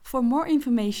For more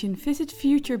information, visit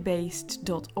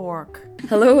futurebased.org.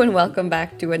 Hello and welcome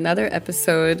back to another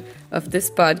episode of this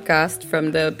podcast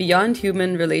from the Beyond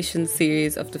Human Relations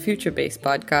series of the Future Based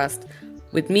podcast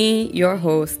with me, your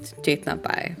host, Chetna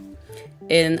Pai.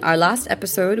 In our last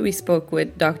episode, we spoke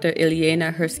with Dr.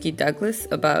 Ilyena Hersky-Douglas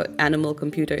about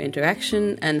animal-computer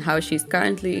interaction and how she's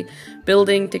currently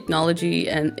building technology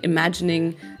and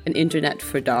imagining an internet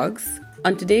for dogs.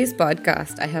 On today's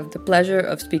podcast, I have the pleasure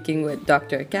of speaking with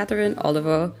Dr. Catherine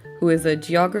Oliver, who is a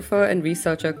geographer and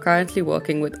researcher currently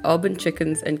working with urban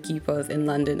chickens and keepers in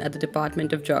London at the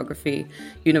Department of Geography,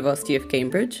 University of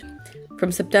Cambridge.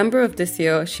 From September of this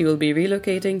year, she will be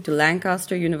relocating to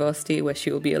Lancaster University, where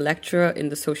she will be a lecturer in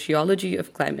the sociology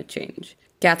of climate change.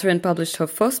 Catherine published her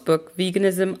first book,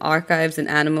 Veganism, Archives and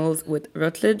Animals, with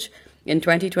Routledge in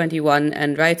 2021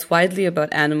 and writes widely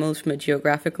about animals from a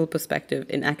geographical perspective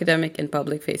in academic and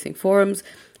public-facing forums,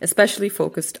 especially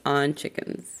focused on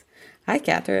chickens. Hi,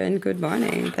 Catherine. Good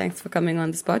morning. Thanks for coming on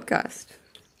this podcast.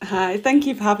 Hi, thank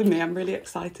you for having me. I'm really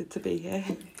excited to be here.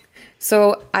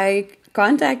 So I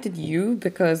contacted you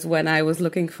because when I was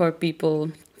looking for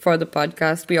people for the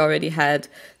podcast, we already had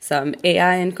some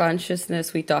AI and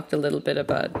consciousness. We talked a little bit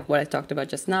about what I talked about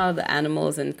just now, the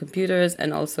animals and computers,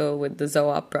 and also with the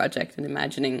Zoop project and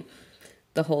imagining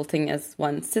the whole thing as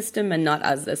one system and not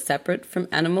as separate from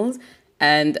animals.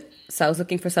 And so I was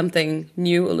looking for something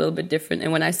new, a little bit different.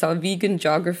 And when I saw vegan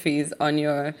geographies on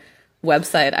your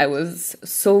website, I was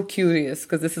so curious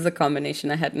because this is a combination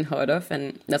I hadn't heard of,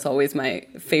 and that's always my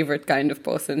favorite kind of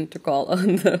person to call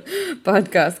on the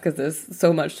podcast because there's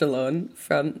so much to learn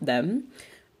from them.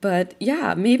 But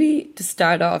yeah, maybe to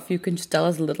start off, you can just tell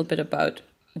us a little bit about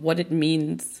what it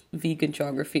means, vegan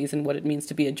geographies, and what it means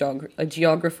to be a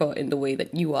geographer in the way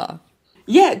that you are.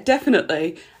 Yeah,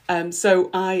 definitely. So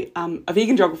I am a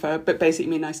vegan geographer, but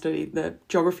basically I study the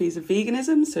geographies of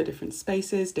veganism, so different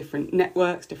spaces, different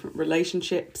networks, different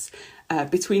relationships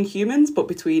between humans, but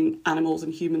between animals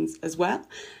and humans as well.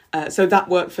 So that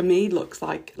work for me looks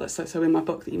like, so in my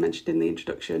book that you mentioned in the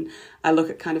introduction, I look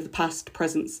at kind of the past,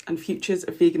 presents and futures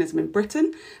of veganism in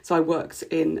Britain. So I worked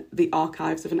in the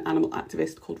archives of an animal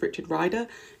activist called Richard Ryder,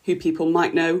 who people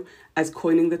might know as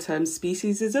coining the term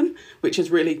speciesism, which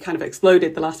has really kind of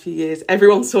exploded the last few years.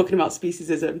 Everyone's talking about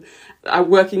speciesism. I'm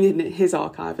working in his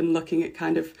archive and looking at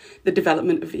kind of the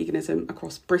development of veganism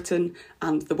across Britain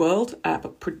and the world,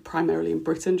 but primarily in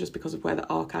Britain just because of where the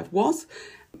archive was.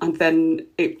 And then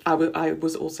I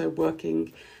was also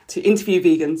working to interview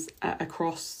vegans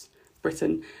across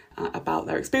Britain about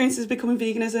their experiences becoming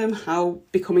veganism, how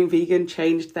becoming vegan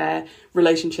changed their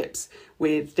relationships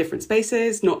with different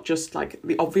spaces, not just like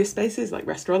the obvious spaces like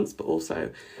restaurants, but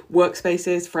also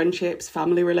workspaces, friendships,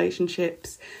 family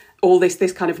relationships, all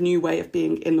this kind of new way of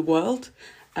being in the world.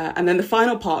 And then the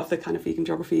final part of the kind of vegan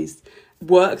geographies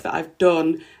work that I've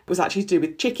done was actually to do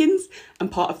with chickens,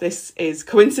 and part of this is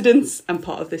coincidence and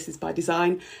part of this is by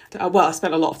design. I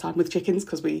spent a lot of time with chickens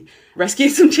because we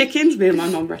rescued some chickens. Me and my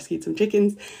mum rescued some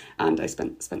chickens, and I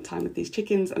spent time with these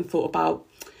chickens and thought about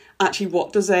actually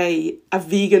what does a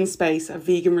vegan space, a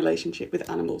vegan relationship with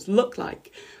animals look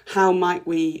like? How might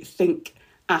we think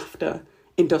after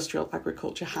industrial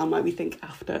agriculture? How might we think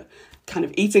after kind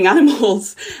of eating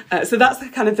animals? So that's the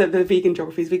kind of the vegan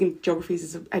geographies. Vegan geographies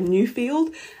is a new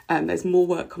field, and there's more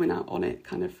work coming out on it.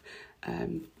 Kind of,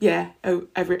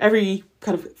 every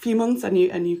kind of few months, a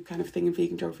new kind of thing in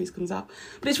vegan geographies comes out.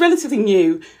 But it's relatively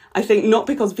new, I think, not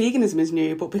because veganism is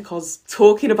new, but because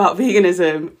talking about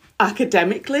veganism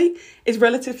academically is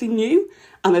relatively new.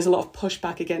 And there's a lot of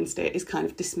pushback against it. It's kind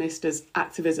of dismissed as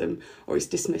activism, or it's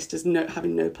dismissed as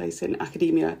having no place in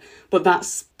academia. But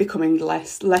that's becoming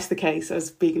less the case as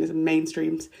veganism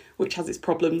mainstreams, which has its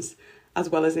problems as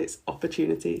well as its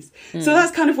opportunities. So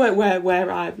that's kind of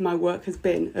where my work has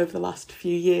been over the last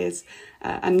few years.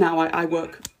 And now I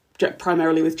work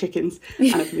primarily with chickens,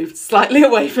 and I've moved slightly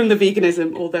away from the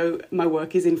veganism, although my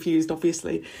work is infused,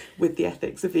 obviously, with the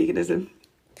ethics of veganism.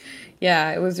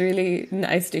 Yeah, it was really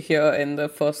nice to hear in the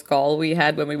first call we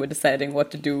had when we were deciding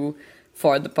what to do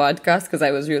for the podcast, because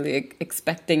I was really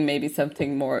expecting maybe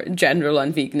something more general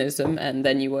on veganism, and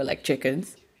then you were like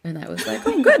chickens. And I was like,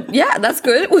 oh, good. Yeah, that's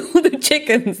good. We'll do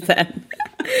chickens then.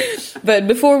 But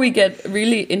before we get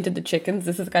really into the chickens,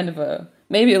 this is kind of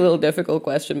maybe a little difficult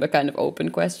question, but kind of open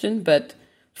question. But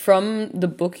from the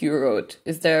book you wrote,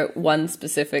 is there one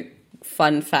specific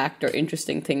fun fact or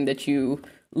interesting thing that you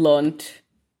learned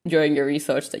during your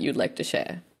research that you'd like to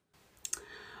share?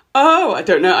 Oh, I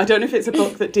don't know. I don't know if it's a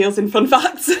book that deals in fun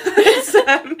facts.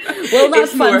 Well, not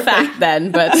fun fact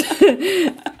then, but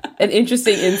an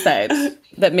interesting insight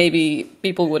that maybe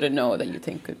people wouldn't know that you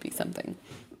think could be something.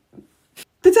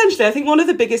 Potentially, I think one of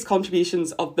the biggest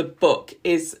contributions of the book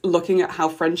is looking at how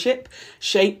friendship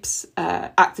shapes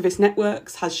activist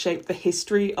networks, has shaped the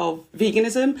history of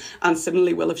veganism, and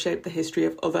similarly will have shaped the history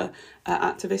of other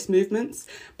activist movements.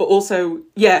 But also,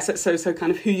 so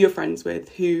kind of who you're friends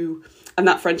with, and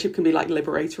that friendship can be like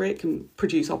liberatory, it can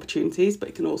produce opportunities, but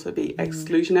it can also be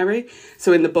exclusionary.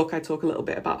 So in the book, I talk a little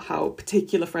bit about how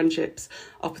particular friendships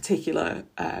or particular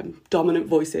dominant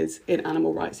voices in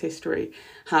animal rights history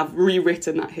have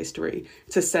rewritten that history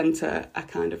to centre a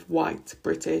kind of white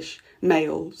British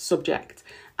male subject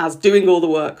as doing all the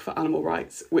work for animal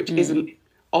rights, which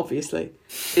obviously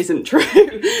isn't true.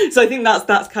 So I think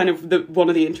that's kind of one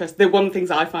of the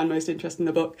things I find most interesting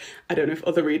in the book. I don't know if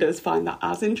other readers find that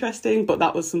as interesting, but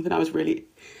that was something I was really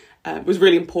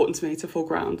important to me to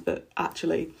foreground, that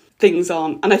actually things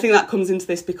aren't, and I think that comes into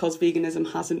this because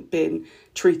veganism hasn't been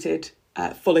treated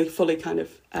fully kind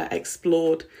of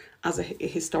explored as a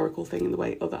historical thing in the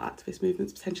way other activist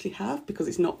movements potentially have, because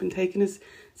it's not been taken as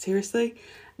seriously.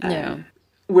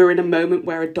 We're in a moment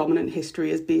where a dominant history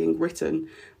is being written,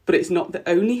 but it's not the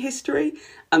only history.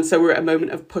 And so we're at a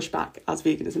moment of pushback as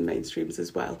veganism mainstreams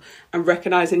as well. And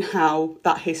recognising how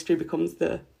that history becomes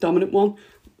the dominant one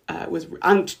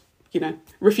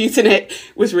refuting it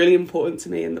was really important to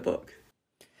me in the book.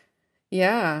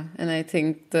 Yeah, and I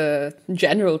think the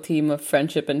general theme of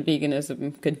friendship and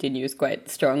veganism continues quite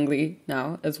strongly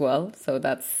now as well. So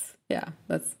that's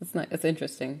nice. It's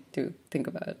interesting to think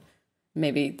about.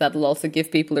 Maybe that'll also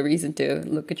give people a reason to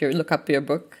look up your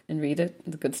book and read it.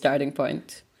 It's a good starting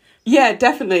point. Yeah,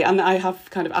 definitely. And I have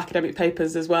kind of academic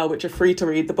papers as well, which are free to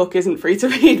read. The book isn't free to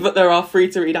read, but there are free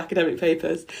to read academic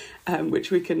papers,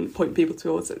 which we can point people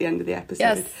towards at the end of the episode.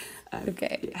 Yes.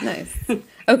 Okay, nice.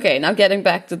 Okay, now getting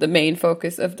back to the main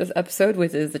focus of this episode,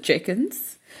 which is the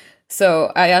chickens.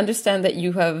 So I understand that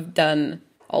you have done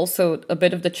also a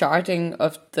bit of the charting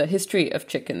of the history of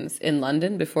chickens in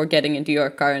London before getting into your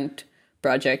current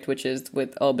project, which is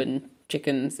with Alban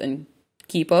Chickens and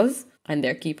Quipos, and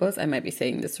their Quipos. I might be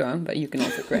saying this wrong, but you can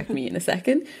also correct me in a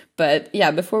second. But yeah,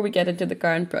 before we get into the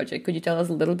current project, could you tell us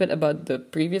a little bit about the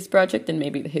previous project and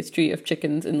maybe the history of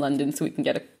chickens in London so we can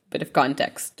get a bit of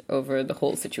context over the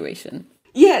whole situation?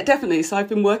 Yeah, definitely. So I've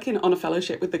been working on a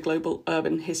fellowship with the Global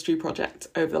Urban History Project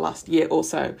over the last year or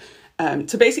so,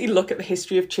 to basically look at the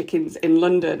history of chickens in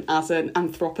London as an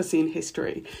Anthropocene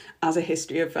history, as a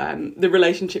history of the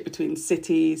relationship between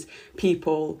cities,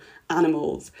 people,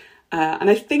 animals. And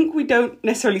I think we don't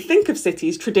necessarily think of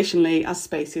cities traditionally as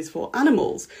spaces for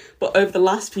animals, but over the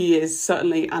last few years,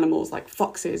 certainly animals like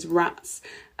foxes, rats,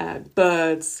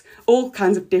 birds, all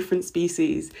kinds of different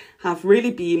species have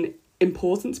really been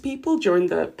important to people. During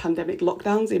the pandemic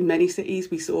lockdowns in many cities,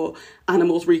 we saw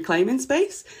animals reclaiming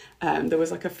space. There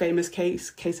was like a famous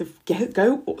case of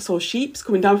goat or sheep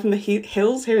coming down from the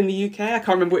hills here in the UK. I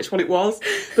can't remember which one it was,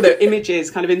 but there are images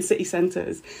kind of in city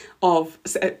centres of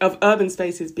urban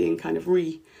spaces being kind of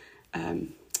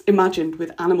imagined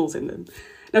with animals in them.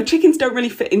 Now, chickens don't really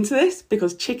fit into this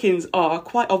because chickens are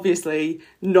quite obviously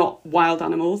not wild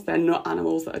animals. They're not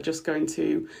animals that are just going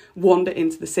to wander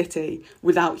into the city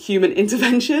without human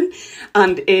intervention.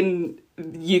 And in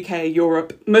UK,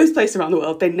 Europe, most places around the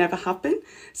world, they never have been.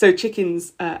 So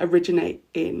chickens originate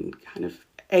in kind of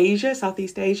Asia,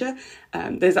 Southeast Asia.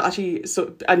 There's actually sort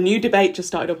of a new debate just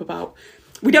started up about,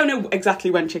 we don't know exactly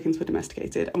when chickens were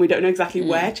domesticated, and we don't know exactly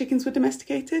where chickens were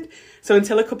domesticated. So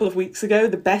until a couple of weeks ago,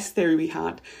 the best theory we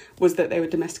had was that they were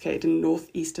domesticated in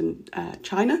northeastern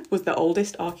China, was the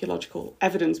oldest archaeological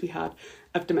evidence we had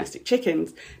of domestic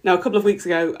chickens. Now, a couple of weeks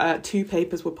ago, 2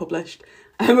 papers were published.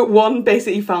 One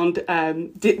basically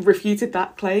refuted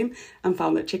that claim and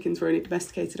found that chickens were only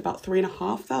domesticated about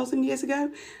 3,500 years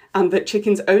ago, and that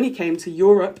chickens only came to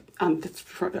Europe and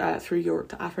through Europe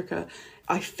to Africa,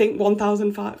 I think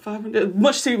 1,500,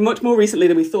 much more recently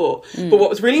than we thought. But what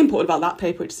was really important about that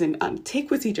paper, which is in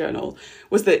Antiquity Journal,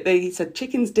 was that they said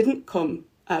chickens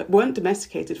weren't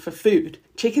domesticated for food.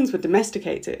 Chickens were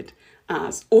domesticated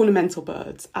as ornamental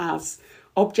birds, as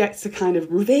objects to kind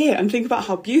of revere and think about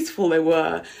how beautiful they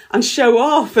were and show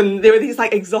off. And there were these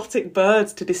like exotic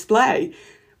birds to display.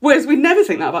 Whereas we never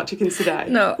think that about chickens today.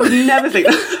 No. We never think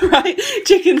that, right?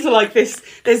 Chickens are like this.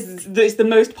 It's the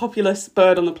most populous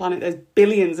bird on the planet. There's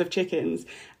billions of chickens.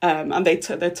 And their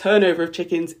turnover of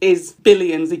chickens is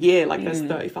billions a year. Like there's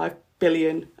 35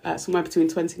 billion, somewhere between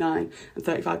 29 and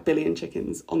 35 billion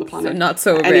chickens on the planet. So not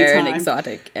so rare and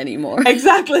exotic anymore.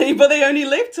 Exactly. But they only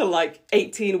live till like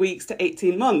 18 weeks to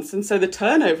 18 months. And so the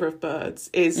turnover of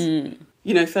birds is,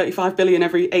 35 billion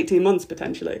every 18 months,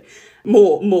 potentially.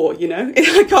 More,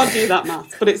 I can't do that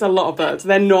math, but it's a lot of birds.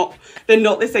 They're not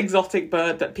this exotic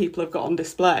bird that people have got on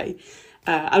display.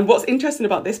 And what's interesting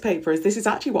about this paper is this is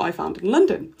actually what I found in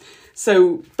London.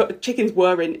 So, but chickens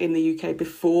were in the UK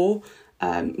before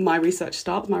my research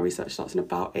starts. My research starts in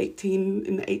about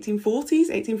in the 1840s,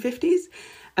 1850s.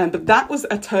 But that was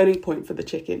a turning point for the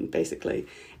chicken, basically,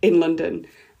 in London.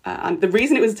 And the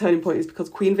reason it was a turning point is because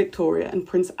Queen Victoria and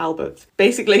Prince Albert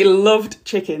basically loved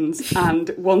chickens. And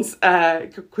once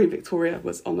Queen Victoria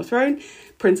was on the throne,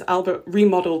 Prince Albert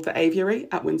remodelled the aviary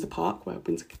at Windsor Park, where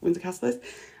Windsor Castle is,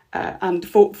 and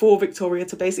for Victoria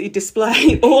to basically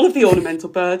display all of the ornamental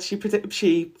birds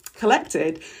she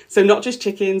collected. So not just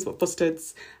chickens, but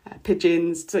bustards,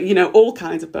 pigeons, so, all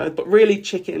kinds of birds, but really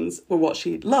chickens were what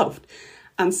she loved.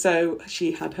 And so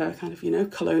she had her kind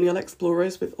of, colonial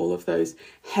explorers with all of those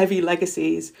heavy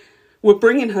legacies were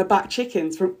bringing her back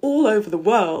chickens from all over the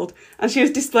world. And she was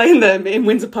displaying them in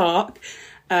Windsor Park.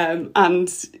 And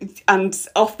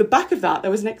off the back of that,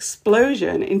 there was an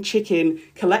explosion in chicken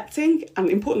collecting and,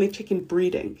 importantly, chicken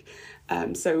breeding.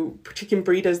 So chicken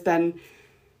breeders then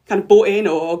kind of bought in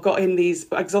or got in these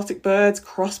exotic birds,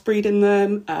 crossbreeding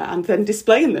them, and then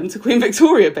displaying them to Queen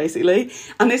Victoria, basically.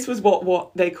 And this was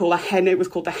what they call a hen. It was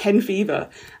called the hen fever,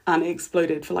 and it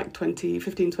exploded for like 20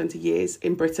 years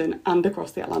in Britain and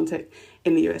across the Atlantic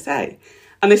in the USA.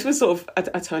 And this was sort of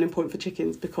a turning point for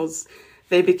chickens because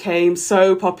they became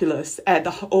so populous.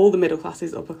 All the middle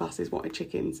classes, upper classes wanted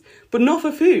chickens, but not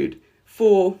for food,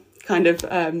 for kind of,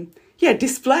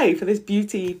 display, for this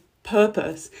beauty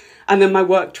purpose. And then my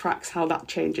work tracks how that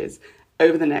changes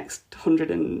over the next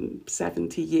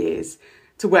 170 years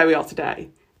to where we are today,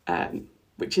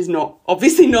 which is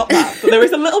obviously not that, but there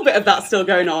is a little bit of that still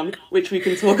going on, which we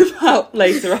can talk about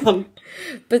later on.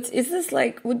 But is this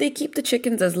would they keep the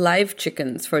chickens as live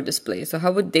chickens for display? So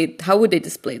how would they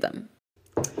display them?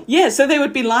 Yeah, so they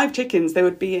would be live chickens. They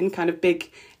would be in kind of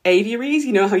big aviaries.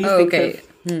 You know how you think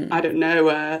of, I don't know,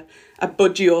 a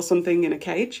budgie or something in a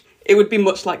cage? It would be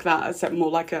much like that, except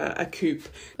more like a coop.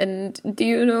 And do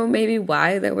you know maybe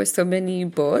why there were so many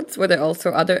birds? Were there also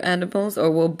other animals,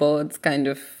 or were birds kind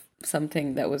of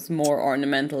something that was more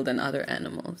ornamental than other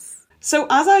animals? So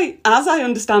as I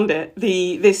understand it,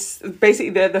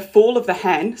 the fall of the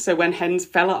hen, so when hens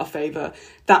fell out of favour,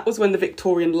 that was when the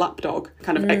Victorian lapdog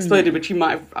kind of exploded, which you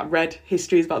might have read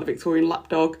histories about the Victorian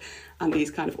lapdog and these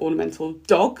kind of ornamental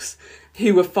dogs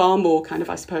who were far more kind of,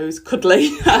 I suppose,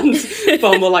 cuddly and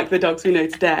far more like the dogs we know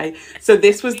today. So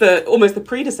this was almost the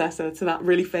predecessor to that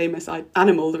really famous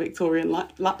animal, the Victorian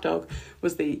lapdog,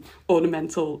 was the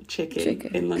ornamental chicken.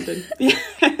 In London. Yeah.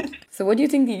 So what do you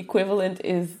think the equivalent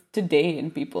is today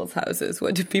in people's houses?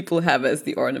 What do people have as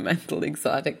the ornamental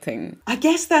exotic thing? I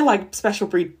guess they're like special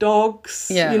breed dogs,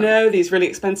 these really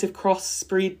expensive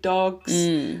cross-breed dogs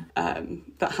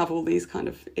that have all these kind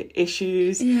of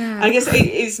issues. Yeah. I guess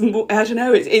it's more, I don't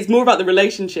know, it's more about the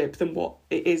relationship than what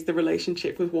it is the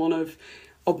relationship with one of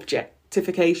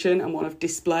objectification and one of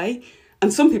display.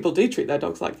 And some people do treat their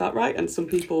dogs like that, right? And some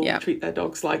people treat their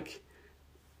dogs like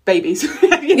babies.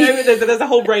 There's a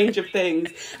whole range of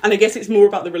things. And I guess it's more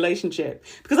about the relationship.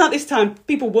 Because at this time,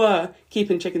 people were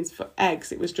keeping chickens for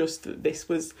eggs. It was just that this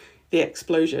was the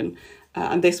explosion.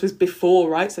 And this was before,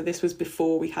 right? So this was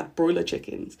before we had broiler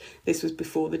chickens. This was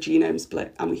before the genome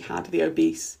split. And we had the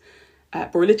obese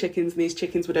broiler chickens. And these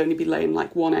chickens would only be laying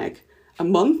like one egg a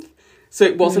month. So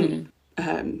it wasn't,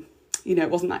 it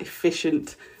wasn't that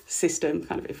efficient system,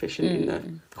 kind of efficient in the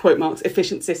quote marks,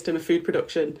 efficient system of food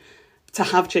production to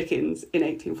have chickens in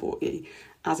 1840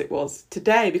 as it was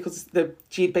today, because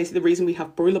basically the reason we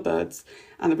have broiler birds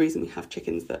and the reason we have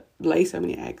chickens that lay so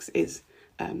many eggs is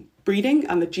breeding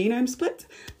and the genome split.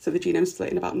 So the genome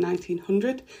split in about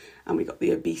 1900 and we got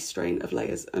the obese strain of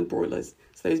layers and broilers.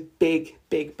 So those big,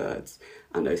 big birds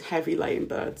and those heavy laying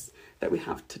birds that we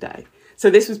have today. So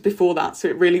this was before that, so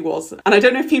it really was. And I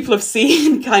don't know if people have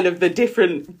seen kind of the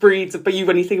different breeds, but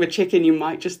when you think of a chicken, you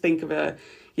might just think of that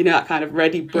kind of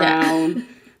reddy brown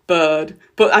bird.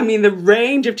 But I mean, the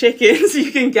range of chickens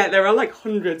you can get, there are like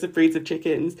hundreds of breeds of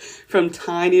chickens, from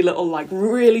tiny little like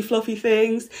really fluffy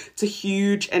things to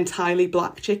huge entirely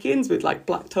black chickens with like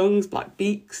black tongues, black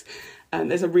beaks. And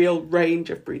there's a real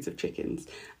range of breeds of chickens.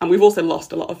 And we've also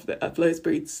lost a lot of those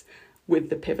breeds with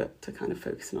the pivot to kind of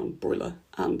focusing on broiler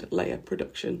and layer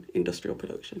production, industrial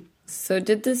production. So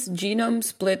did this genome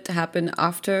split happen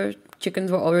after chickens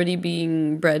were already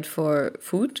being bred for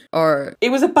food, or? It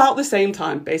was about the same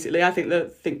time, basically. I think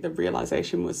the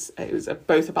realization was, it was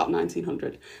both about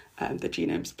 1900, the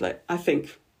genome split. I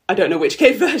think I don't know which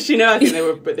came first, I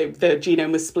think the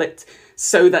genome was split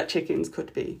so that chickens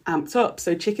could be amped up.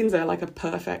 So chickens are like a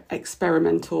perfect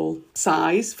experimental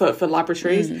size for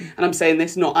laboratories. And I'm saying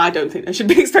this, I don't think there should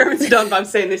be experiments done, but I'm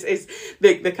saying this is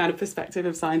the kind of perspective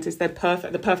of scientists. They're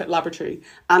the perfect laboratory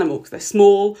animal because they're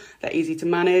small, they're easy to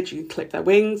manage, you can clip their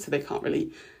wings so they can't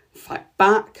really fight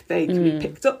back. They can be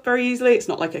picked up very easily. It's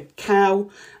not like a cow.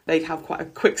 They have quite a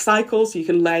quick cycle, so you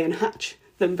can lay and hatch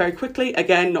them very quickly.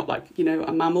 Again, not like,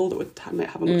 a mammal that would have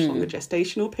a much longer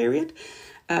gestational period.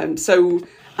 So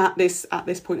at this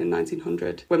point in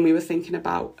 1900, when we were thinking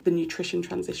about the nutrition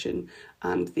transition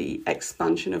and the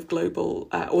expansion of global,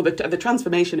 or the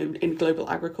transformation in global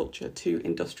agriculture to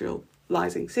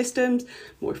industrializing systems,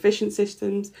 more efficient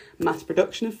systems, mass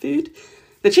production of food,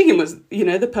 the chicken was,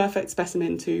 the perfect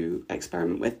specimen to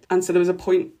experiment with. And so there was a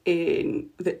point in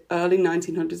the early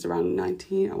 1900s, around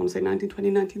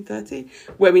 1920, 1930,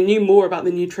 where we knew more about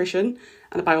the nutrition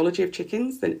and the biology of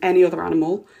chickens than any other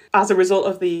animal. As a result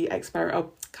of the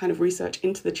kind of research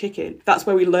into the chicken, that's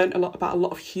where we learned about a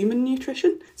lot of human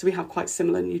nutrition. So we have quite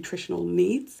similar nutritional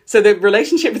needs. So the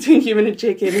relationship between human and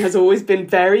chicken has always been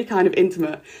very kind of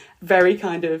intimate.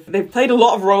 They've played a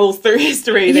lot of roles through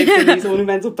history. They've been these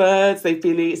ornamental birds, they've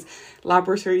been these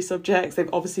laboratory subjects, they've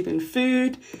obviously been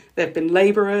food, they've been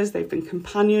labourers, they've been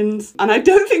companions. And I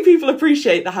don't think people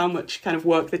appreciate how much kind of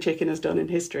work the chicken has done in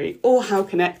history, or how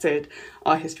connected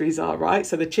our histories are, right?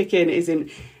 So the chicken is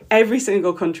in every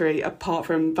single country apart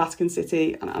from Vatican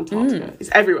City and Antarctica.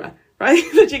 It's everywhere. Right?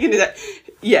 The chicken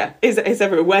is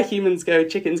everywhere. Where humans go,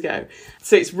 chickens go.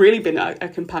 So it's really been a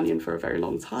companion for a very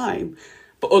long time.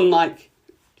 But unlike,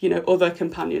 other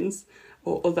companions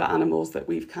or other animals that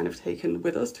we've kind of taken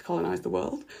with us to colonise the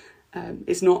world,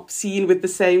 it's not seen with the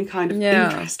same kind of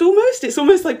interest almost. It's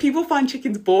almost like people find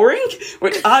chickens boring,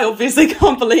 which I obviously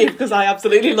can't believe because I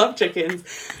absolutely love chickens.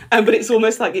 But it's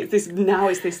almost like it's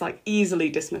this like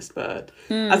easily dismissed bird,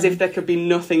 as if there could be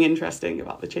nothing interesting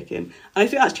about the chicken. And I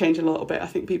think that's changing a little bit. I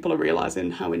think people are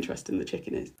realising how interesting the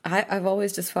chicken is. I've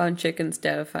always just found chickens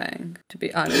terrifying, to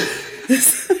be honest.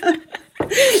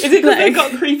 Is it because they've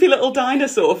got creepy little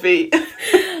dinosaur feet?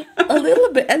 A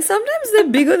little bit. And sometimes they're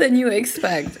bigger than you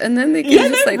expect. And then they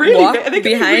can just really walk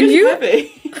behind really you.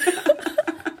 Heavy.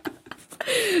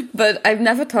 But I've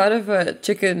never thought of a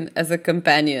chicken as a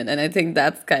companion. And I think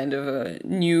that's kind of a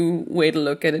new way to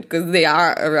look at it, because they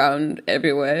are around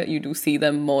everywhere. You do see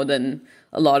them more than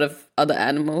a lot of other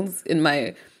animals. In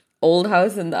my old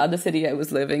house in the other city I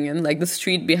was living in, like the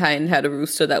street behind had a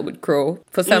rooster that would crow.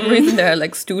 For some reason, there are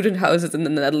like student houses in the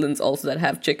Netherlands also that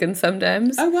have chickens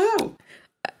sometimes. Oh, wow.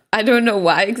 I don't know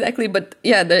why exactly, but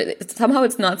yeah, somehow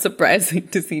it's not surprising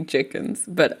to see chickens,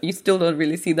 but you still don't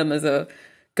really see them as a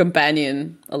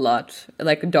companion a lot.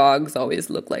 Like dogs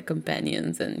always look like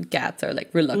companions, and cats are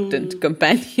like reluctant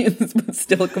companions, but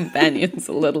still companions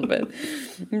a little bit.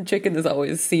 And chicken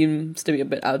always seems to be a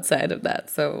bit outside of that,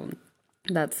 so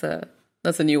that's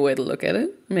a new way to look at it.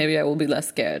 Maybe I will be less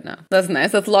scared now. That's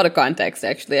nice. That's a lot of context,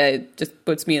 actually. It just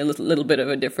puts me in a little bit of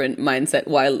a different mindset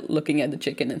while looking at the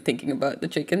chicken and thinking about the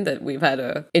chicken, that we've had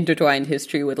a intertwined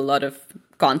history with a lot of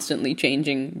constantly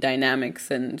changing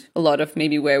dynamics, and a lot of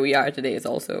maybe where we are today is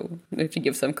also, if you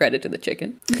give some credit to the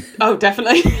chicken. Oh,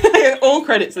 definitely. All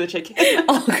credit to the chicken.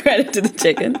 All credit to the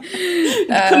chicken.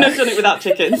 Couldn't have done it without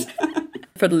chickens.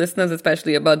 For the listeners,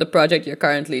 especially about the project you're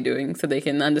currently doing, so they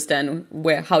can understand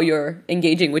how you're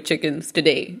engaging with chickens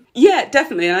today. Yeah,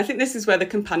 definitely. And I think this is where the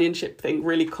companionship thing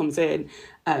really comes in.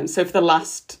 So for the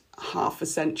last half a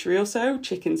century or so,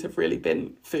 chickens have really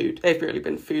been food. They've really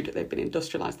been food. They've been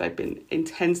industrialised. They've been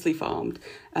intensely farmed.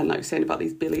 And like I was saying about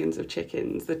these billions of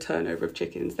chickens, the turnover of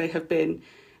chickens, they have been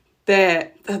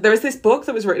there. There is this book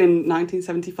that was written in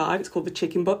 1975. It's called The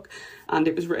Chicken Book, and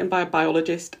it was written by a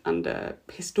biologist and a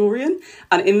historian.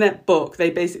 And in that book, they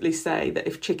basically say that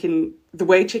the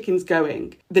way chicken's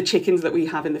going, the chickens that we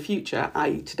have in the future,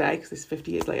 i.e. today, because this is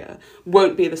 50 years later,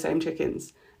 won't be the same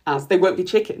chickens they won't be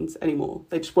chickens anymore.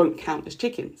 They just won't count as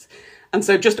chickens. And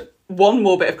so just one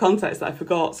more bit of context that I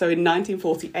forgot. So in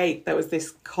 1948, there was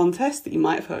this contest that you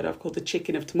might have heard of called the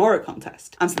Chicken of Tomorrow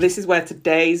contest. And so this is where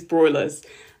today's broilers,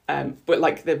 but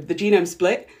like the genome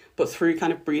split, but through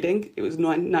kind of breeding. It was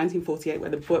 1948 where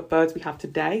the birds we have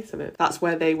today, so that's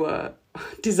where they were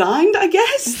designed, I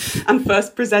guess, and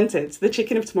first presented. So the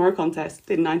Chicken of Tomorrow contest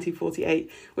in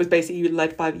 1948 was basically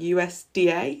led by the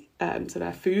USDA, so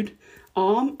their food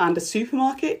arm, and a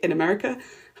supermarket in America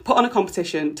put on a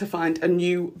competition to find a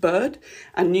new bird,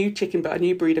 a new chicken bird, a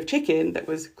new breed of chicken that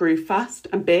grew fast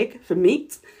and big for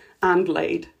meat and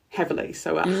laid heavily.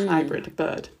 So a hybrid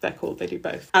bird, they're called, they do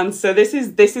both. And so this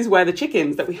is where the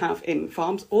chickens that we have in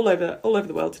farms all over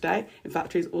the world today, in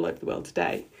factories all over the world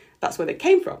today, that's where they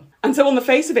came from. And so on the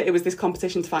face of it, it was this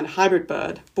competition to find a hybrid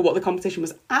bird. But what the competition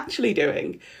was actually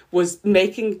doing was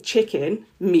making chicken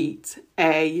meat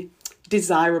a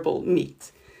desirable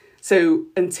meat. So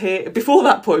before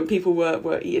that point, people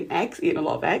were eating a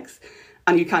lot of eggs.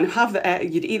 And you kind of have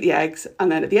you'd eat the eggs.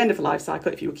 And then at the end of the life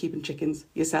cycle, if you were keeping chickens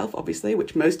yourself, obviously,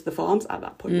 which most of the farms at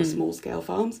that point were small scale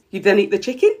farms, you'd then eat the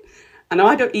chicken. And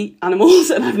I don't eat animals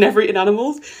and I've never eaten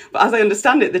animals. But as I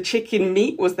understand it, the chicken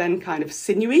meat was then kind of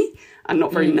sinewy and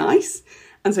not very nice.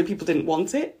 And so people didn't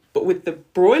want it. But with the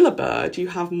broiler bird, you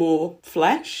have more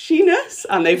fleshiness.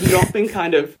 And they've not been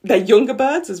they're younger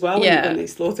birds as well when they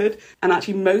slaughtered. And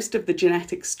actually most of the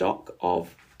genetic stock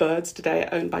of birds today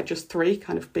are owned by just 3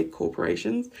 kind of big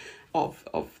corporations of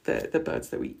the birds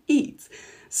that we eat.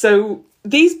 So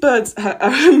these birds are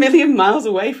a million miles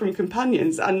away from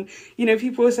companions. And,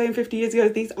 people were saying 50 years ago,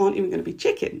 these aren't even going to be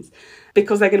chickens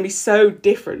because they're going to be so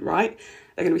different, right?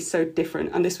 They're going to be so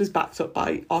different. And this was backed up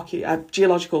by a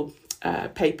geological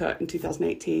paper in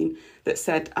 2018 that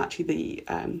said actually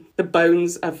the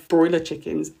bones of broiler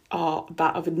chickens are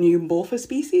that of a new morpho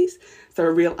species. So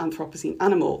a real Anthropocene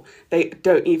animal. They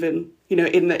don't even,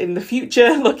 in the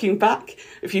future, looking back,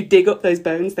 if you dig up those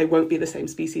bones, they won't be the same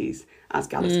species as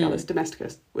Gallus gallus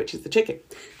domesticus, which is the chicken.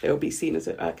 They will be seen as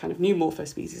a kind of new morpho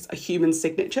species, a human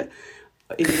signature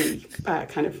in the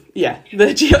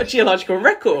the geological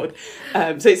record.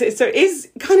 So it is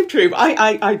kind of true.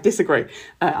 I disagree.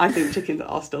 I think chickens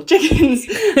are still chickens.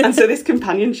 And so this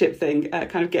companionship thing,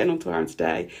 kind of getting onto around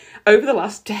today, over the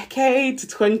last decade to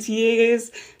 20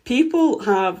 years, people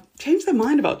have changed their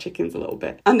mind about chickens a little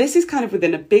bit. And this is kind of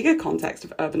within a bigger context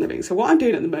of urban living. So what I'm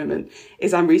doing at the moment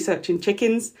is I'm researching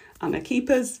chickens and their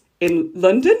keepers in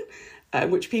London.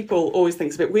 Which people always think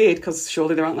is a bit weird because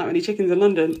surely there aren't that many chickens in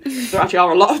London. There actually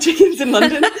are a lot of chickens in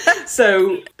London.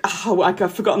 So,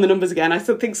 I've forgotten the numbers again. I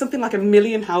think something like 1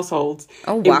 million households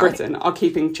in Britain are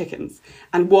keeping chickens.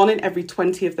 And 1 in every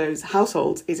 20 of those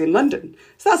households is in London.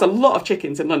 So that's a lot of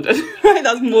chickens in London, right?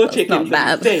 That's more chickens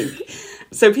than you think.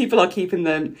 So people are keeping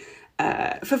them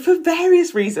for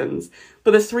various reasons.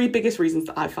 But the 3 biggest reasons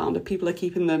that I found are people are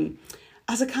keeping them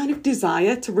as a kind of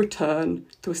desire to return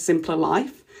to a simpler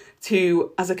life.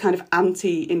 As a kind of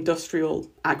anti-industrial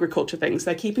agriculture thing. So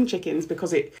they're keeping chickens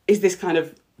because it is this kind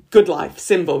of good life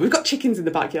symbol. We've got chickens in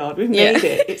the backyard. We've made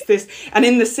it. It's this. And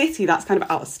in the city, that's kind of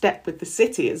out of step with the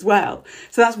city as well.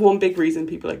 So that's one big reason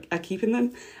people are keeping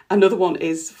them. Another one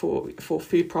is for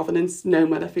food provenance,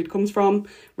 knowing where their food comes from,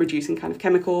 reducing kind of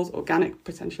chemicals,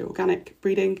 potentially organic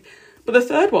breeding. But the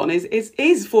third one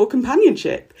is for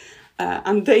companionship.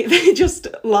 And they just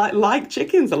like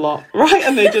chickens a lot, right?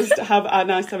 And they just have a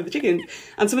nice time with the chickens.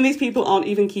 And some of these people aren't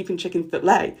even keeping chickens that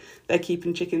lay. They're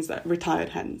keeping chickens that are retired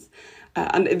hens.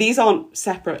 And these aren't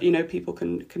separate. People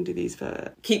can do these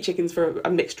keep chickens for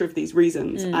a mixture of these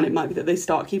reasons. And it might be that they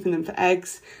start keeping them for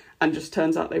eggs and just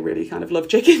turns out they really kind of love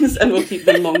chickens and will keep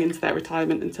them long into their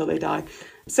retirement until they die.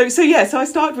 So I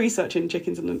started researching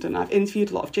chickens in London. I've interviewed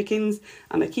a lot of chickens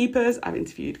and their keepers. I've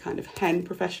interviewed kind of hen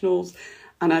professionals.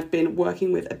 And I've been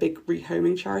working with a big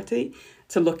rehoming charity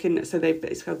to look in. So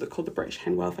it's called the British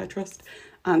Hen Welfare Trust.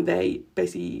 And they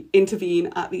basically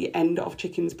intervene at the end of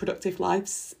chickens' productive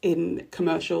lives in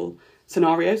commercial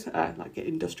scenarios, like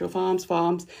industrial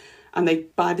farms. And they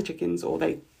buy the chickens or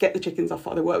they get the chickens off,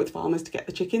 or they work with farmers to get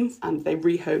the chickens and they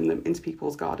rehome them into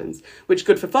people's gardens, which is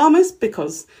good for farmers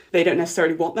because they don't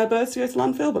necessarily want their birds to go to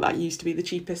landfill, but that used to be the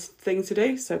cheapest thing to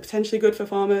do. So potentially good for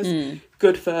farmers,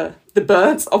 good for the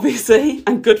birds, obviously,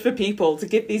 and good for people to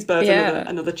give these birds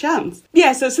another chance.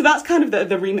 Yeah, so that's kind of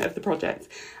the remit of the project.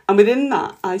 And within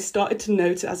that, I started to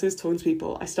notice, as I was talking to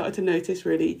people,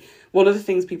 really one of the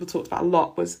things people talked about a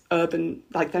lot was urban,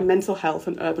 like their mental health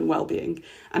and urban well-being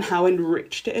and how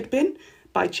enriched it had been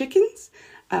by chickens.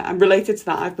 And related to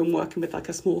that, I've been working with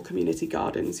a small community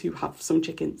gardens who have some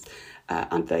chickens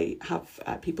and they have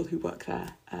people who work there.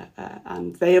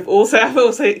 And I've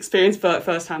also experienced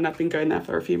firsthand, I've been going there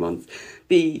for a few months,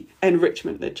 the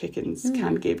enrichment that chickens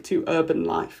can give to urban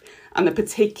life and the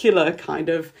particular kind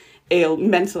of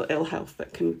mental ill health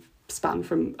that can span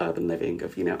from urban living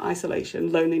of,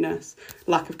 isolation, loneliness,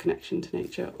 lack of connection to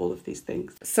nature, all of these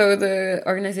things. So the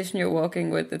organization you're working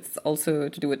with, it's also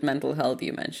to do with mental health,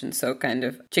 you mentioned. So kind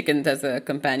of chickens as a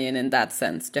companion in that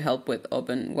sense to help with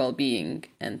urban well-being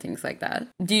and things like that.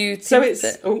 Do you think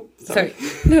sorry.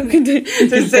 No, continue.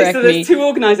 So there's 2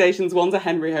 organisations. One's a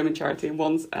hen rehoming charity and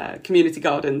one's community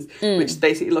gardens, which is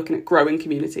basically looking at growing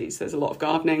communities. There's a lot of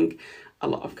gardening, a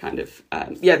lot of kind of,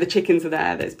 the chickens are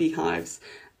there, there's beehives.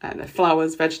 and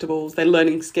flowers, vegetables. They're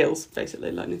learning skills,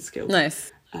 basically learning skills.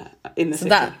 Nice. In the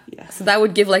city. So that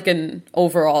would give like an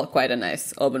overall quite a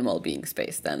nice urban well-being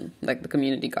space then, like the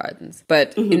community gardens.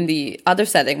 But in the other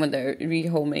setting, when they're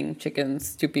rehoming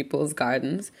chickens to people's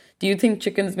gardens, do you think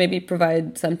chickens maybe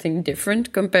provide something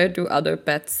different compared to other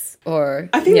pets? Or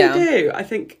I think they do. I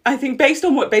think based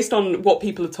on what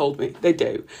people have told me, they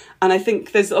do. And I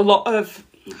think there's a lot of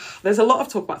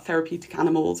talk about therapeutic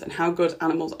animals and how good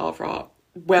animals are for our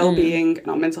well-being and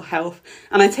our mental health,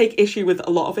 and I take issue with a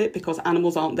lot of it because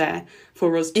animals aren't there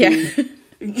for us to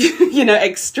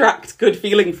extract good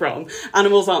feeling from.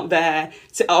 Animals aren't there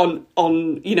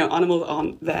animals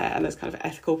aren't there, and there's kind of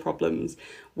ethical problems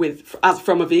with, as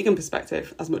from a vegan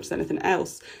perspective, as much as anything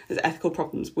else, there's ethical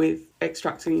problems with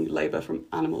extracting labour from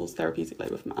animals, therapeutic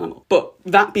labour from animals. But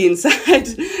that being said,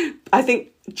 I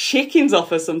think chickens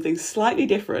offer something slightly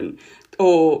different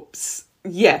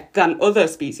than other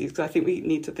species, because I think we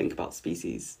need to think about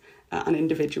species and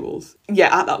individuals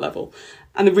at that level.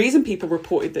 And the reason people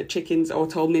reported that chickens, or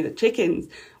told me that chickens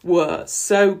were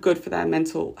so good for their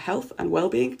mental health and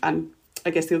well-being, and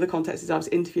I guess the other context is I was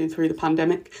interviewing through the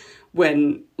pandemic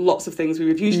when lots of things we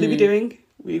would usually be doing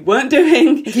we weren't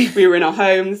doing. We were in our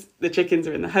homes. The chickens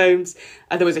are in the homes.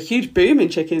 There was a huge boom in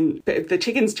chicken. The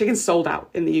chickens sold out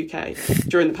in the UK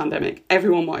during the pandemic.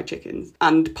 Everyone wanted chickens.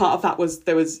 And part of that was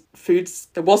there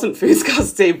wasn't food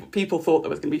scarcity. People thought there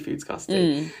was going to be food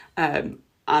scarcity.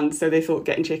 And so they thought,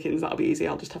 getting chickens, that'll be easy.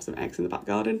 I'll just have some eggs in the back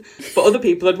garden. But other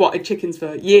people had wanted chickens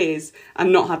for years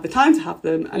and not had the time to have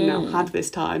them, and now had this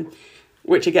time.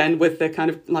 Which again, with the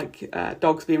kind of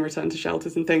dogs being returned to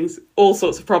shelters and things, all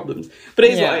sorts of problems. But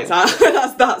it is what it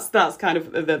is. That's kind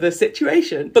of the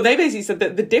situation. But they basically said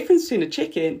that the difference between a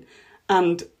chicken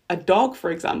and a dog, for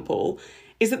example,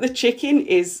 is that the chicken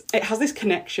has this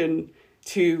connection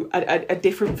to a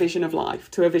different vision of life,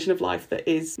 to a vision of life that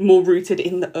is more rooted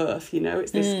in the earth,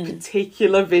 It's this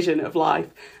particular vision of life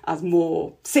as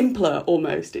more simpler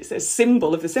almost. It's a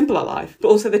symbol of the simpler life. But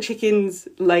also the chicken's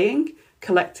laying,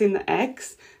 collecting the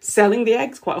eggs, selling the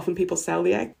eggs, quite often people sell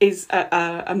the egg, is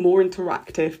a more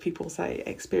interactive, people say,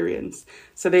 experience.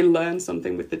 So they learn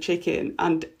something with the chicken.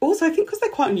 And also I think because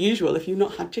they're quite unusual, if you've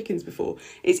not had chickens before,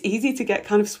 it's easy to get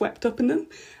kind of swept up in them.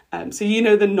 So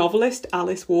the novelist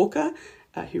Alice Walker,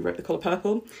 who wrote The Colour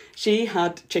Purple, she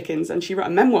had chickens and she wrote a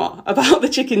memoir about the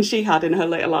chickens she had in her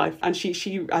later life. And she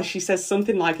says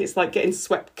something like, it's like getting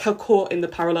caught in the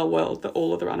parallel world that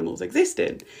all other animals exist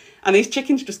in. And these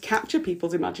chickens just capture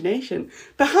people's imagination.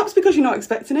 Perhaps because you're not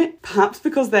expecting it. Perhaps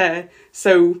because they're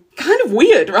so kind of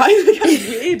weird, right? They're kind of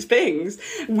weird things,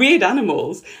 weird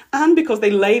animals. And because they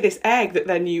lay this egg that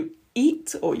then you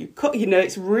eat or you cook.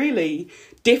 It's really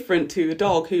different to a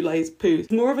dog who lays poo.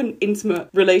 It's more of an intimate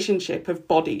relationship of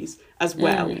bodies as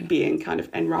well, being kind of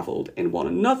enravelled in one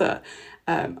another.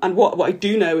 And what I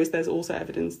do know is there's also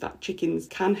evidence that chickens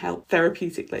can help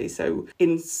therapeutically. So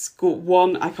in school,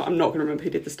 I'm not going to remember who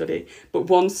did the study, but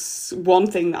one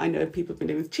thing that I know people have been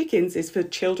doing with chickens is for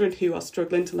children who are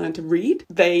struggling to learn to read.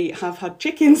 They have had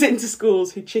chickens into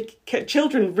schools who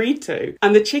children read to,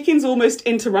 and the chickens almost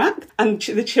interact, and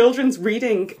the children's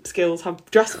reading skills have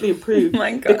drastically improved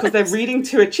because they're reading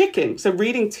to a chicken. So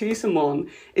reading to someone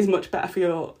is much better for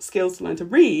your skills to learn to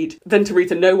read than to read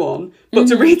to no one, but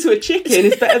to read to a chicken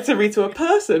is better to read to a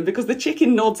person, because the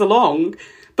chicken nods along,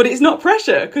 but it's not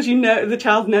pressure, because the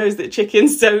child knows that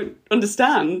chickens don't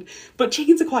understand. But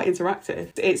chickens are quite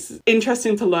interactive. It's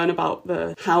interesting to learn about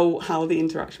how the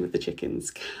interaction with the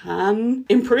chickens can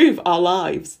improve our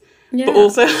lives. Yeah. But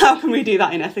also, how can we do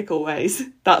that in ethical ways?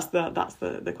 That's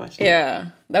the question. Yeah,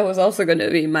 that was also going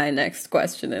to be my next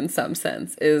question in some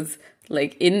sense, is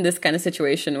like, in this kind of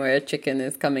situation where a chicken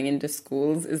is coming into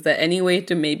schools, is there any way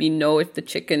to maybe know if the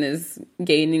chicken is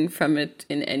gaining from it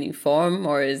in any form,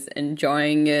 or is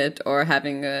enjoying it, or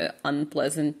having an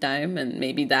unpleasant time? And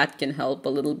maybe that can help a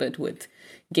little bit with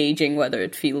gauging whether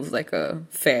it feels like a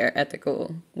fair,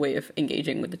 ethical way of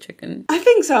engaging with the chicken. I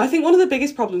think so. I think one of the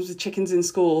biggest problems with chickens in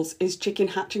schools is chicken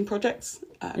hatching projects.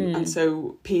 And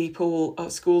so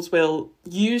schools will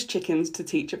use chickens to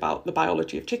teach about the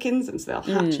biology of chickens, and so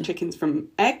they'll hatch chickens from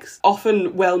eggs,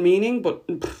 often well-meaning, but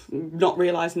not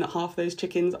realising that half of those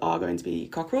chickens are going to be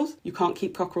cockerels. You can't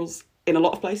keep cockerels in a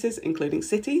lot of places, including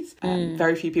cities.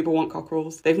 Very few people want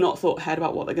cockerels. They've not thought ahead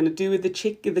about what they're going to do with the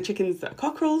chickens that are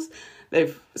cockerels.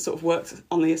 they've sort of worked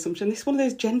on the assumption this is one of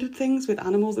those gendered things with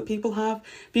animals that people have.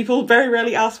 People very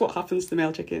rarely ask what happens to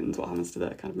male chickens, what happens to the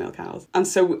kind of male cows. And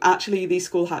so actually these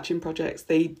school hatching projects,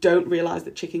 they don't realise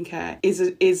that chicken care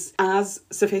is as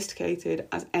sophisticated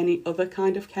as any other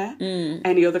kind of care,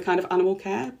 any other kind of animal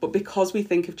care. But because we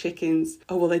think of chickens,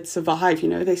 oh, well, they'd survive,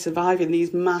 they survive in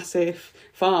these massive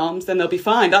farms, then they'll be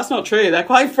fine. That's not true. They're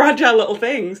quite fragile little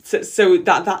things. So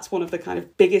that's one of the kind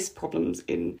of biggest problems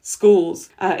in schools.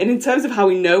 And in terms of how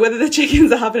we know whether the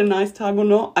chickens are having a nice time or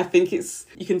not, I think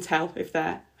you can tell if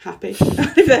they're happy.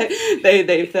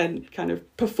 If they're kind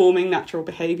of performing natural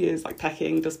behaviours like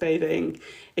pecking, dust bathing,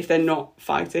 if they're not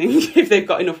fighting, if they've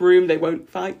got enough room, they won't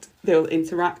fight. They'll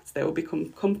interact, they will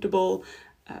become comfortable,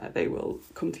 they will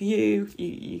come to you.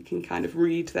 You can kind of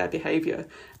read their behaviour.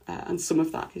 And some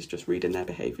of that is just reading their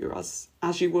behaviour as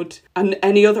you would and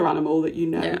any other animal that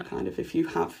kind of if you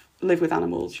live with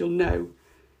animals, you'll know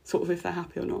sort of if they're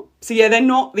happy or not. So yeah, they're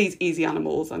not these easy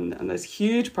animals, and there's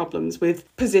huge problems with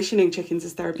positioning chickens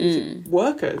as therapeutic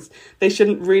workers. They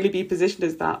shouldn't really be positioned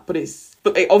as that, but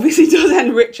it obviously does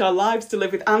enrich our lives to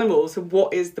live with animals. So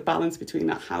what is the balance between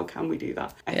that? How can we do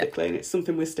that ethically? And it's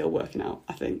something we're still working out,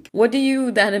 I think. What do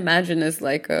you then imagine as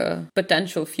like a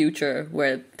potential future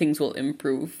where things will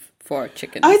improve for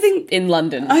chickens? I think in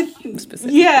London,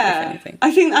 specifically. Yeah, I think.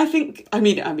 I think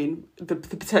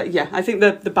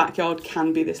the backyard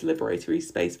can be this liberatory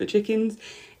space for chickens.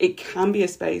 It can be a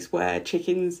space where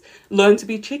chickens learn to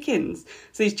be chickens.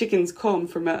 So these chickens come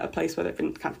from a place where they've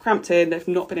been kind of cramped in. They've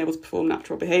not been able to perform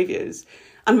natural behaviours,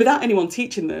 and without anyone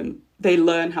teaching them, they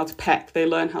learn how to peck, they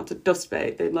learn how to dust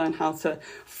bait, they learn how to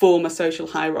form a social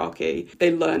hierarchy, they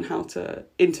learn how to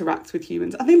interact with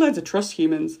humans, and they learn to trust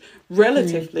humans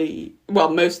relatively,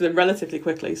 well, most of them relatively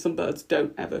quickly. Some birds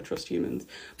don't ever trust humans,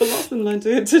 but lots of them learn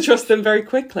to trust them very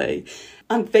quickly.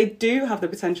 And they do have the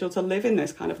potential to live in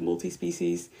this kind of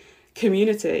multi-species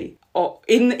community, or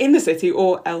in the city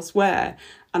or elsewhere.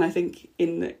 And I think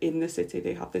in the city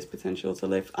they have this potential to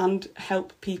live and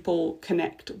help people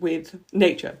connect with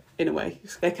nature in a way.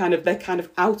 Their kind of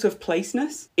out of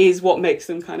placeness is what makes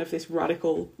them kind of this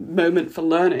radical moment for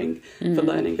learning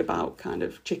about kind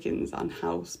of chickens and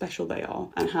how special they are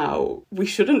and how we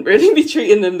shouldn't really be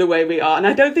treating them the way we are. And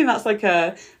I don't think that's like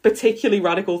a particularly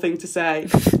radical thing to say.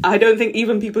 I don't think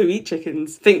even people who eat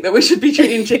chickens think that we should be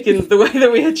treating chickens the way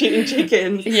that we are treating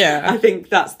chickens. Yeah. I think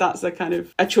that's a kind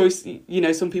of a choice.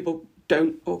 Some people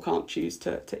don't or can't choose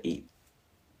to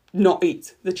not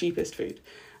eat the cheapest food.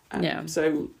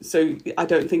 So I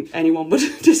don't think anyone would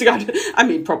disagree. I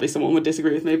mean, probably someone would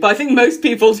disagree with me, but I think most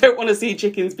people don't want to see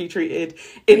chickens be treated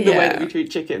in the way that we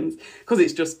treat chickens, because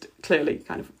it's just clearly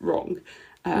kind of wrong.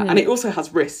 And it also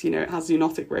has risks, it has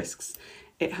zoonotic risks.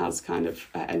 It has kind of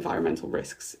environmental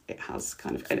risks. It has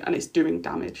kind of, and it's doing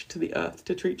damage to the earth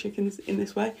to treat chickens in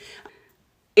this way.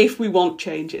 If we want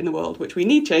change in the world, which we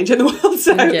need change in the world,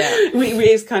 so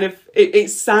it's kind of, it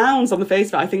sounds on the face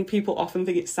of it, I think people often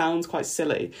think it sounds quite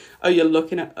silly. Oh, you're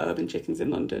looking at urban chickens in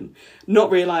London,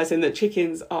 not realising that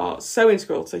chickens are so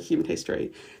integral to human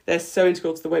history. They're so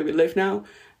integral to the way we live now.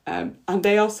 And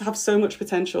they also have so much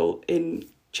potential in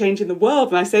changing the world.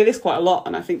 And I say this quite a lot,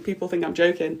 and I think people think I'm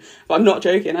joking, but I'm not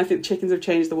joking. I think chickens have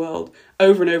changed the world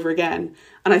over and over again.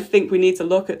 And I think we need to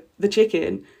look at the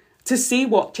chicken to see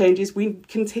what changes we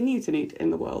continue to need in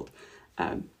the world.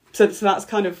 So that's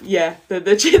kind of,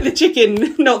 the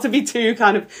chicken, not to be too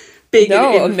kind of big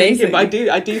in thinking, but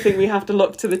I do think we have to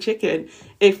look to the chicken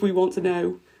if we want to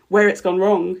know where it's gone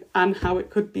wrong and how it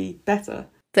could be better.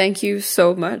 Thank you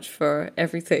so much for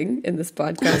everything in this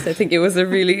podcast. I think it was a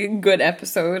really good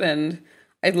episode, and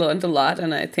I learned a lot,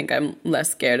 and I think I'm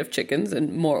less scared of chickens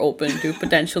and more open to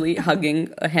potentially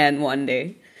hugging a hen one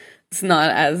day. It's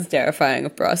not as terrifying a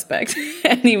prospect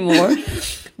anymore.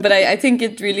 But I think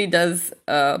it really does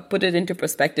put it into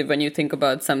perspective when you think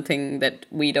about something that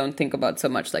we don't think about so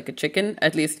much, like a chicken,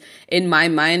 at least in my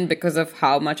mind, because of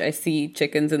how much I see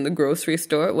chickens in the grocery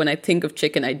store. When I think of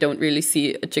chicken, I don't really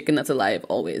see a chicken that's alive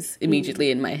always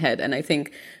immediately in my head. And I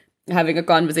think having a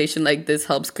conversation like this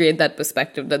helps create that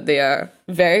perspective that they are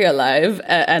very alive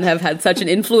and have had such an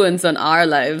influence on our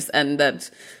lives, and that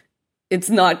it's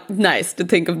not nice to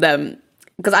think of them,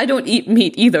 because I don't eat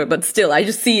meat either, but still I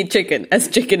just see chicken as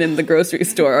chicken in the grocery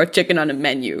store or chicken on a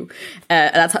menu.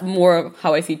 That's more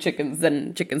how I see chickens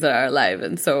than chickens that are alive.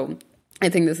 And so I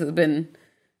think this has been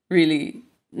really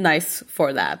nice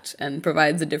for that, and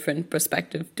provides a different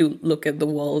perspective to look at the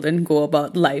world and go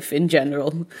about life in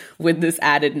general with this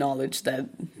added knowledge that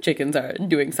chickens are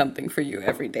doing something for you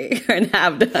every day and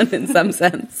have done in some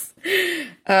sense.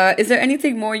 Is there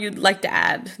anything more you'd like to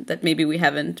add that maybe we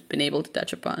haven't been able to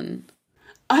touch upon?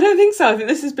 I don't think so. I think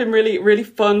this has been really, really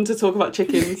fun to talk about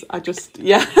chickens. I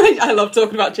love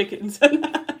talking about chickens.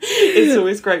 It's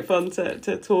always great fun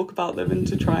to talk about them and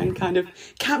to try and kind of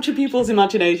capture people's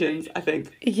imaginations, I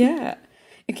think. Yeah.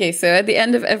 Okay, so at the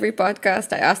end of every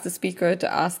podcast, I ask the speaker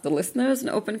to ask the listeners an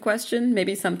open question,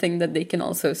 maybe something that they can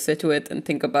also sit with and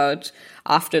think about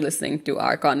after listening to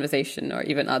our conversation or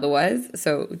even otherwise.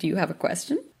 So do you have a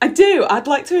question? I do. I'd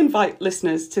like to invite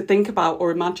listeners to think about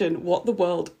or imagine what the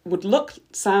world would look,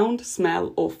 sound,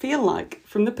 smell, or feel like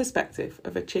from the perspective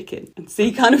of a chicken, and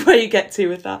see kind of where you get to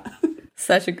with that.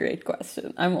 Such a great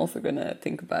question. I'm also going to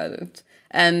think about it.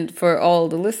 And for all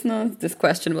the listeners, this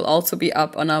question will also be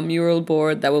up on our mural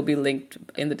board that will be linked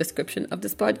in the description of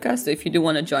this podcast. So if you do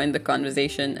want to join the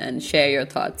conversation and share your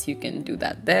thoughts, you can do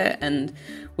that there. And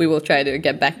we will try to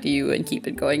get back to you and keep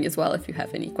it going as well if you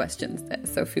have any questions there.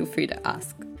 So feel free to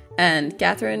ask. And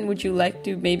Catherine, would you like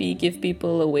to maybe give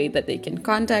people a way that they can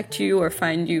contact you or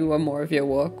find you or more of your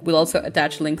work? We'll also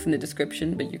attach links in the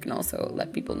description, but you can also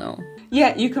let people know.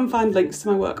 Yeah, you can find links to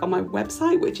my work on my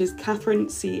website, which is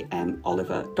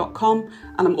catherinecmoliver.com.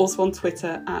 And I'm also on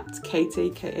Twitter at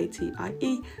Katie, Katie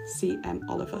CM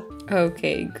Oliver.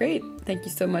 Okay, great. Thank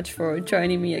you so much for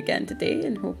joining me again today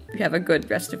and hope you have a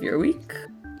good rest of your week.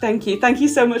 Thank you. Thank you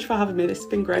so much for having me. This has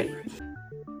been great.